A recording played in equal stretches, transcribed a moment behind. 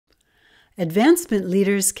Advancement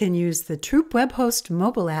leaders can use the TroopWebHost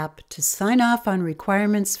mobile app to sign off on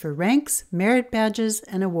requirements for ranks, merit badges,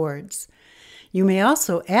 and awards. You may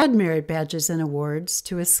also add merit badges and awards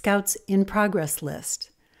to a Scouts in progress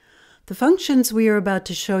list. The functions we are about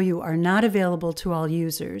to show you are not available to all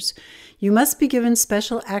users. You must be given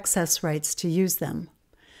special access rights to use them.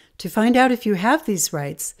 To find out if you have these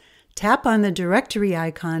rights, tap on the directory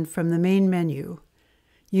icon from the main menu.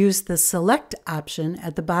 Use the Select option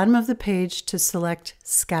at the bottom of the page to select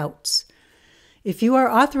Scouts. If you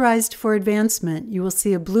are authorized for advancement, you will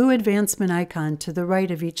see a blue advancement icon to the right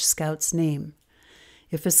of each Scout's name.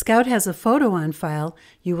 If a Scout has a photo on file,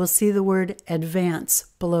 you will see the word Advance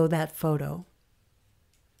below that photo.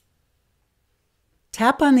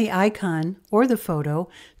 Tap on the icon or the photo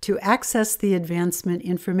to access the advancement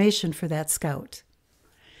information for that Scout.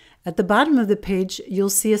 At the bottom of the page, you'll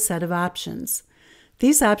see a set of options.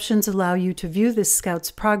 These options allow you to view the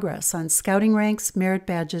Scout's progress on scouting ranks, merit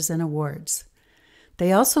badges, and awards.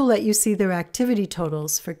 They also let you see their activity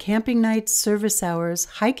totals for camping nights, service hours,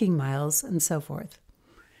 hiking miles, and so forth.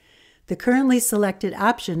 The currently selected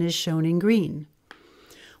option is shown in green.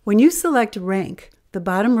 When you select rank, the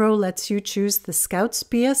bottom row lets you choose the Scouts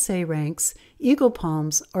BSA ranks, Eagle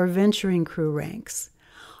Palms, or Venturing Crew ranks.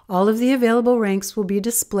 All of the available ranks will be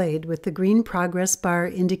displayed with the green progress bar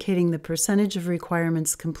indicating the percentage of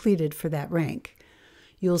requirements completed for that rank.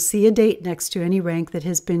 You'll see a date next to any rank that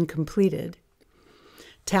has been completed.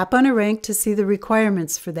 Tap on a rank to see the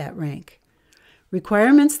requirements for that rank.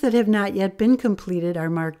 Requirements that have not yet been completed are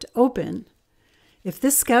marked Open. If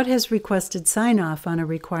this Scout has requested sign-off on a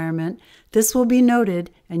requirement, this will be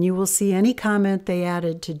noted and you will see any comment they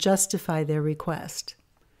added to justify their request.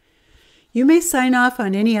 You may sign off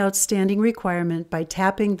on any outstanding requirement by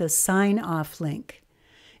tapping the Sign Off link.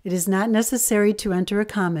 It is not necessary to enter a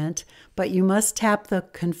comment, but you must tap the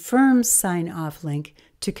Confirm Sign Off link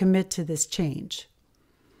to commit to this change.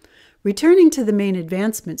 Returning to the main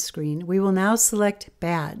advancement screen, we will now select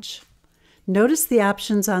Badge. Notice the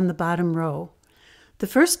options on the bottom row. The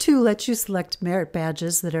first two let you select merit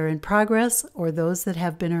badges that are in progress or those that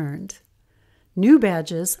have been earned. New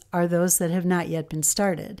badges are those that have not yet been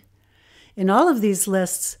started. In all of these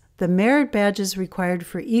lists, the merit badges required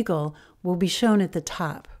for Eagle will be shown at the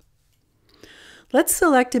top. Let's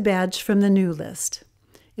select a badge from the new list.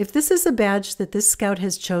 If this is a badge that this Scout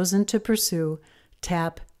has chosen to pursue,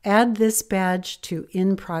 tap Add this badge to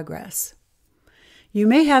In Progress. You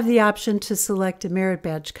may have the option to select a merit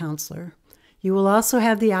badge counselor. You will also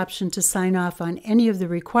have the option to sign off on any of the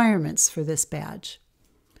requirements for this badge.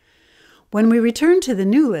 When we return to the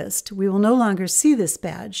new list, we will no longer see this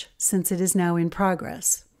badge since it is now in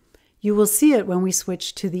progress. You will see it when we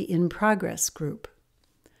switch to the In Progress group.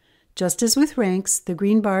 Just as with ranks, the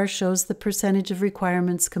green bar shows the percentage of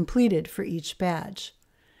requirements completed for each badge.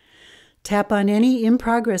 Tap on any In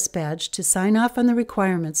Progress badge to sign off on the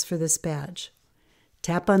requirements for this badge.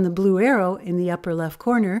 Tap on the blue arrow in the upper left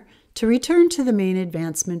corner to return to the main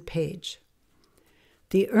advancement page.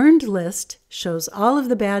 The Earned list shows all of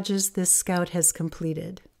the badges this Scout has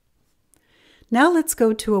completed. Now let's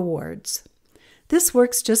go to Awards. This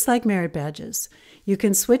works just like merit badges. You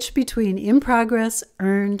can switch between In Progress,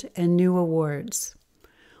 Earned, and New awards.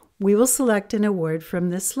 We will select an award from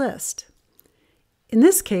this list. In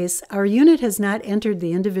this case, our unit has not entered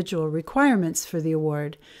the individual requirements for the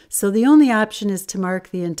award, so the only option is to mark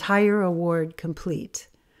the entire award complete.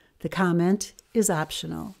 The comment is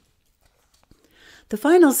optional. The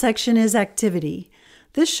final section is Activity.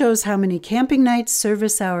 This shows how many camping nights,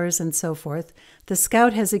 service hours, and so forth the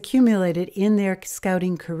Scout has accumulated in their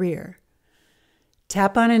scouting career.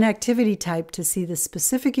 Tap on an activity type to see the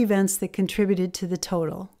specific events that contributed to the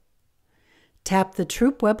total. Tap the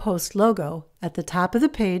TroopWebHost logo at the top of the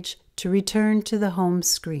page to return to the home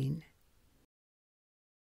screen.